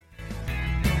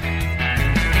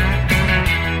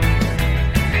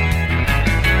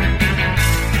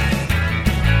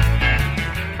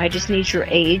I just need your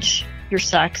age, your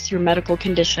sex, your medical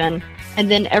condition. And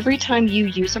then every time you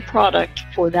use a product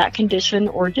for that condition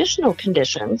or additional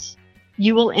conditions,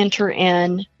 you will enter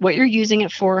in what you're using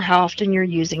it for, how often you're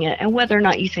using it, and whether or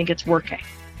not you think it's working.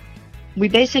 We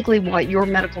basically want your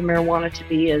medical marijuana to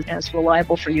be as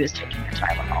reliable for you as taking a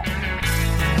Tylenol.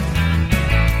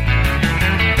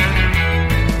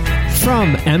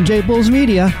 From MJ Bulls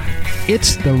Media,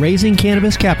 it's the Raising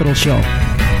Cannabis Capital Show.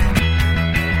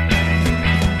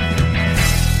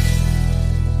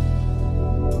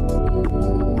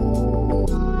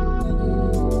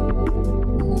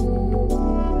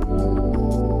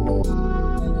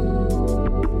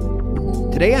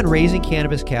 Today on Raising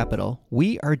Cannabis Capital,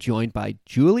 we are joined by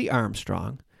Julie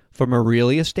Armstrong from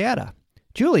Aurelius Data.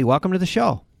 Julie, welcome to the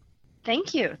show.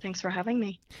 Thank you. Thanks for having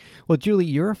me. Well, Julie,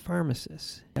 you're a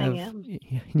pharmacist. I am.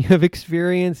 You have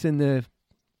experience in the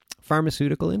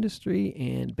pharmaceutical industry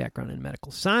and background in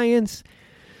medical science.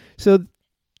 So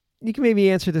you can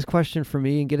maybe answer this question for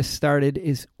me and get us started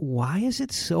is, why is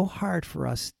it so hard for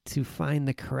us to find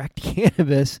the correct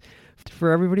cannabis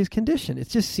for everybody's condition? It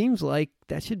just seems like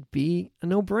that should be a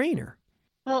no-brainer.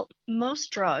 Well, most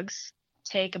drugs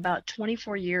take about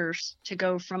 24 years to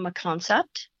go from a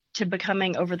concept to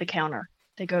becoming over-the-counter.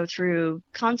 They go through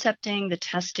concepting, the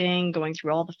testing, going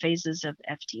through all the phases of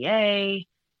FDA.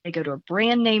 They go to a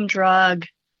brand name drug.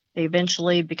 They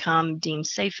eventually become deemed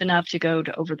safe enough to go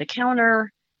to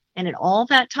over-the-counter. And in all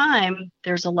that time,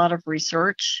 there's a lot of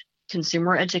research,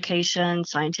 consumer education,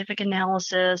 scientific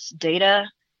analysis, data.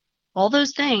 All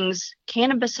those things,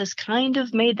 cannabis has kind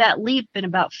of made that leap in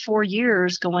about 4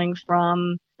 years, going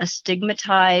from a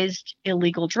stigmatized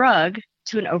illegal drug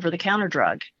to an over-the-counter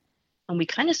drug. And we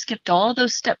kind of skipped all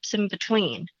those steps in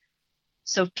between.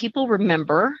 So people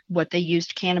remember what they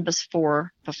used cannabis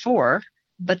for before,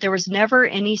 but there was never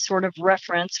any sort of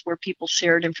reference where people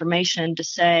shared information to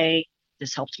say,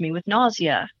 this helped me with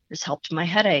nausea, this helped my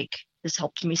headache, this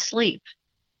helped me sleep.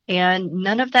 And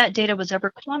none of that data was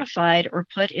ever quantified or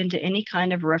put into any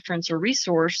kind of reference or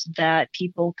resource that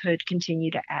people could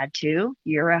continue to add to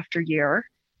year after year.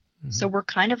 Mm-hmm. So we're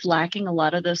kind of lacking a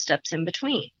lot of those steps in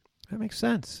between. That makes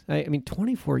sense. I mean,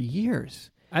 24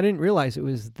 years. I didn't realize it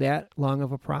was that long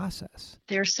of a process.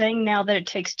 They're saying now that it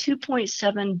takes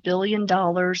 $2.7 billion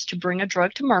to bring a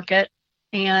drug to market.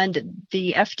 And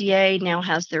the FDA now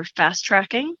has their fast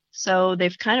tracking. So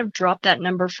they've kind of dropped that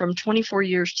number from 24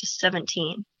 years to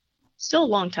 17. Still a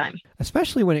long time.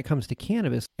 Especially when it comes to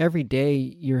cannabis. Every day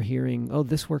you're hearing, oh,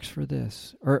 this works for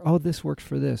this, or oh, this works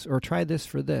for this, or try this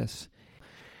for this.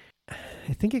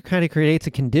 I think it kind of creates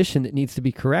a condition that needs to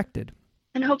be corrected.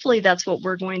 And hopefully that's what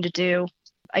we're going to do.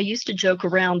 I used to joke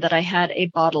around that I had a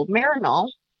bottled Marinol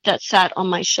that sat on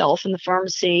my shelf in the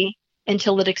pharmacy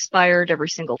until it expired every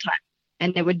single time,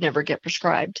 and it would never get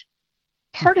prescribed.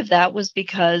 Part of that was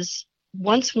because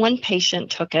once one patient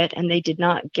took it and they did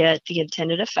not get the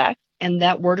intended effect, and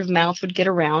that word of mouth would get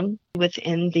around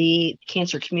within the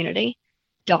cancer community,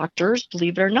 doctors,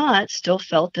 believe it or not, still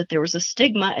felt that there was a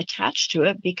stigma attached to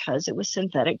it because it was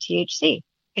synthetic THC,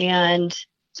 and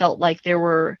felt like there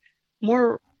were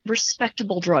more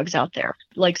respectable drugs out there,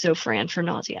 like Zofran for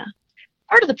nausea.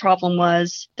 Part of the problem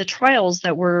was the trials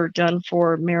that were done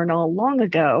for Marinol long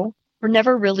ago were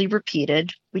never really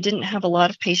repeated. We didn't have a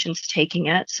lot of patients taking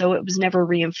it, so it was never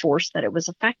reinforced that it was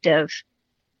effective.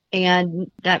 And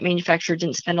that manufacturer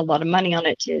didn't spend a lot of money on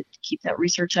it to keep that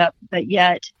research up, but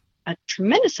yet a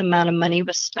tremendous amount of money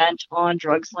was spent on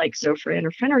drugs like Zofran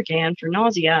or Phenergan for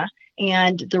nausea,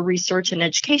 and the research and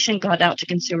education got out to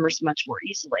consumers much more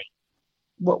easily.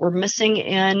 What we're missing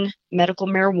in medical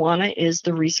marijuana is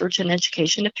the research and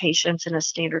education to patients in a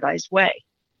standardized way.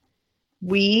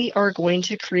 We are going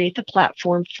to create the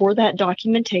platform for that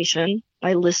documentation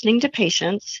by listening to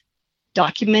patients,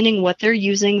 documenting what they're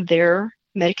using their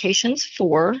medications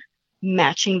for,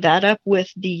 matching that up with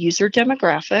the user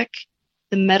demographic,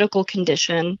 the medical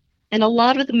condition, and a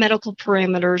lot of the medical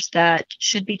parameters that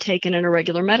should be taken in a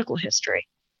regular medical history.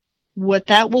 What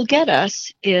that will get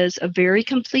us is a very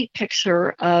complete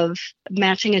picture of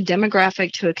matching a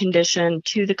demographic to a condition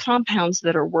to the compounds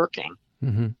that are working.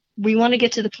 Mm-hmm. We want to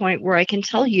get to the point where I can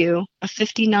tell you a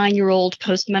 59-year-old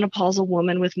postmenopausal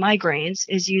woman with migraines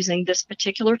is using this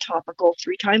particular topical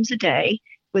 3 times a day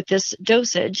with this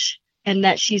dosage, and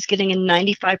that she's getting a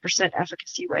 95%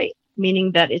 efficacy rate,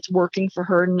 meaning that it's working for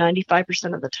her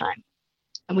 95% of the time.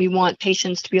 And we want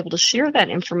patients to be able to share that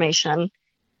information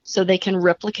so they can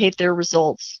replicate their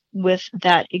results with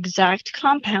that exact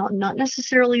compound, not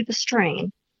necessarily the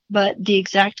strain, but the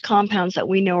exact compounds that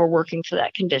we know are working for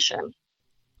that condition.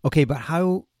 Okay, but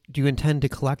how do you intend to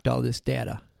collect all this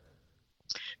data?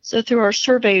 So through our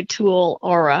survey tool,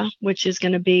 Aura, which is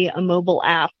going to be a mobile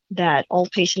app that all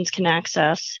patients can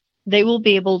access, they will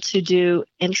be able to do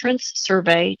entrance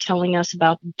survey telling us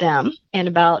about them and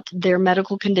about their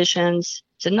medical conditions.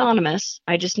 It's anonymous.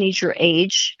 I just need your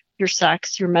age, your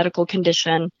sex, your medical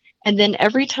condition. And then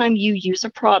every time you use a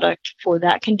product for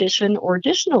that condition or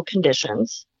additional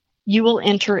conditions, you will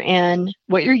enter in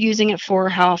what you're using it for,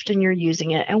 how often you're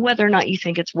using it, and whether or not you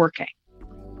think it's working.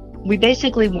 We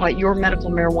basically want your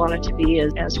medical marijuana to be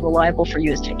as reliable for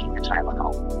you as taking a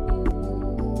Tylenol.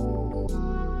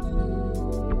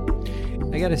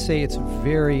 I got to say, it's a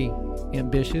very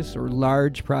ambitious or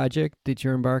large project that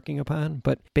you're embarking upon,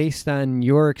 but based on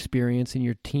your experience and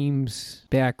your team's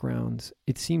backgrounds,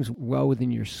 it seems well within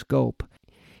your scope.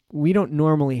 We don't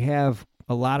normally have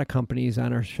a lot of companies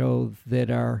on our show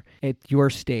that are at your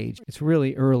stage. It's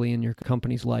really early in your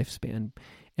company's lifespan.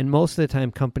 And most of the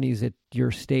time, companies at your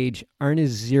stage aren't as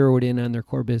zeroed in on their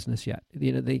core business yet.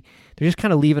 They're just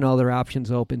kind of leaving all their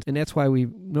options open. And that's why we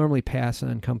normally pass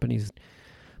on companies.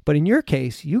 But in your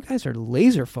case, you guys are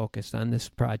laser focused on this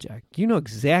project. You know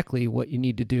exactly what you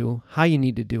need to do, how you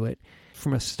need to do it.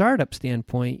 From a startup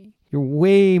standpoint, you're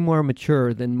way more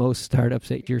mature than most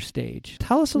startups at your stage.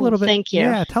 Tell us a little bit. Thank you.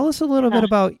 Yeah, tell us a little bit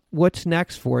about what's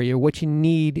next for you, what you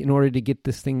need in order to get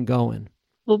this thing going.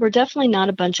 Well, we're definitely not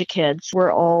a bunch of kids.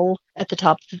 We're all at the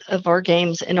top of our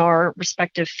games in our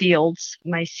respective fields.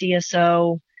 My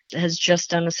CSO has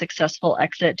just done a successful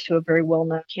exit to a very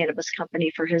well-known cannabis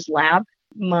company for his lab.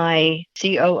 My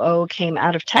COO came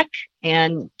out of tech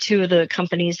and two of the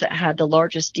companies that had the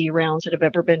largest D rounds that have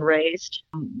ever been raised.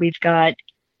 We've got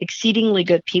exceedingly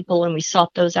good people, and we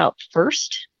sought those out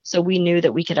first, so we knew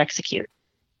that we could execute.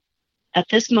 At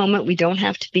this moment, we don't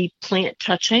have to be plant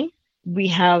touching. We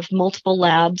have multiple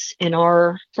labs in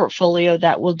our portfolio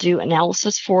that will do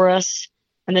analysis for us.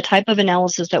 And the type of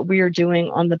analysis that we are doing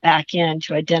on the back end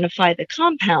to identify the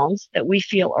compounds that we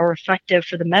feel are effective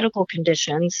for the medical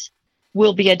conditions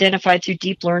will be identified through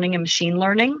deep learning and machine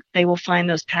learning. They will find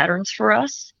those patterns for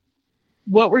us.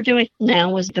 What we're doing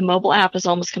now is the mobile app is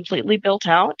almost completely built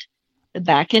out. The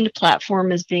back-end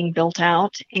platform is being built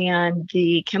out, and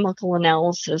the chemical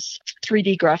analysis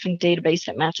 3D graphing database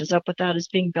that matches up with that is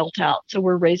being built out. So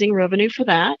we're raising revenue for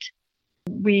that.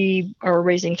 We are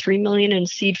raising $3 million in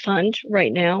seed fund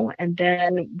right now, and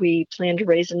then we plan to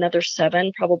raise another $7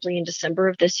 million probably in December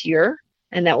of this year.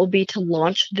 And that will be to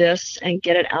launch this and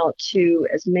get it out to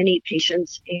as many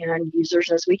patients and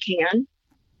users as we can.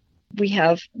 We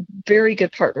have very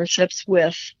good partnerships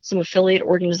with some affiliate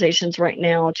organizations right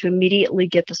now to immediately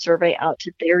get the survey out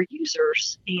to their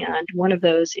users. And one of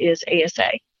those is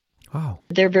ASA. Wow.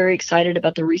 They're very excited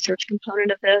about the research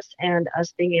component of this and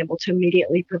us being able to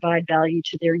immediately provide value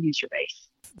to their user base.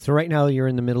 So right now you're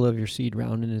in the middle of your seed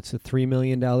round, and it's a $3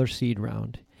 million seed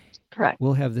round. Correct.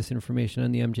 We'll have this information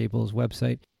on the MJ Bulls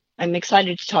website. I'm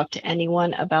excited to talk to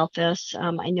anyone about this.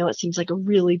 I know it seems like a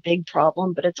really big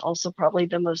problem, but it's also probably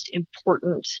the most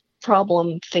important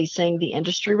problem facing the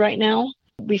industry right now.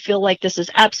 We feel like this is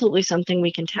absolutely something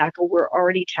we can tackle. We're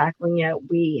already tackling it.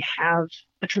 We have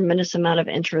a tremendous amount of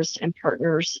interest and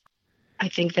partners. I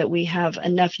think that we have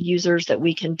enough users that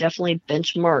we can definitely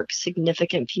benchmark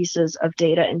significant pieces of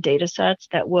data and data sets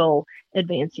that will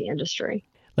advance the industry.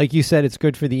 Like you said, it's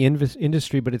good for the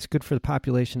industry, but it's good for the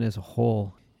population as a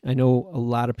whole. I know a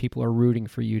lot of people are rooting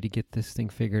for you to get this thing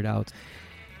figured out.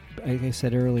 Like I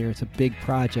said earlier, it's a big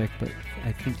project, but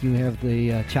I think you have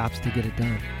the chops to get it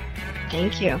done.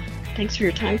 Thank you. Thanks for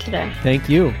your time today. Thank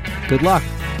you. Good luck.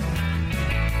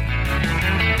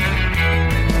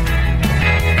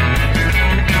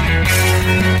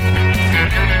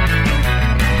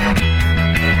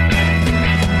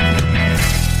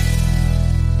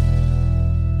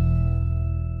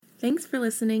 Thanks for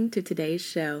listening to today's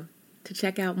show. To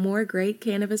check out more great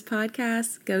cannabis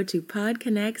podcasts, go to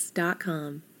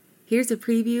podconnects.com. Here's a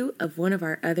preview of one of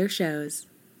our other shows.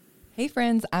 Hey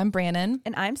friends, I'm Brannon.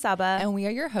 And I'm Saba. And we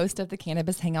are your host of the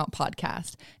Cannabis Hangout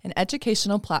podcast, an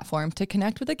educational platform to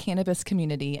connect with the cannabis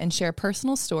community and share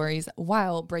personal stories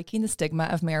while breaking the stigma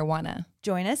of marijuana.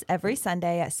 Join us every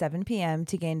Sunday at 7 p.m.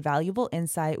 to gain valuable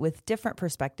insight with different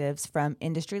perspectives from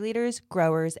industry leaders,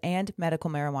 growers, and medical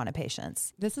marijuana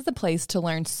patients. This is a place to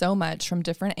learn so much from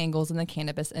different angles in the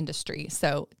cannabis industry.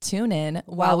 So tune in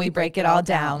while we break it all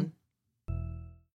down.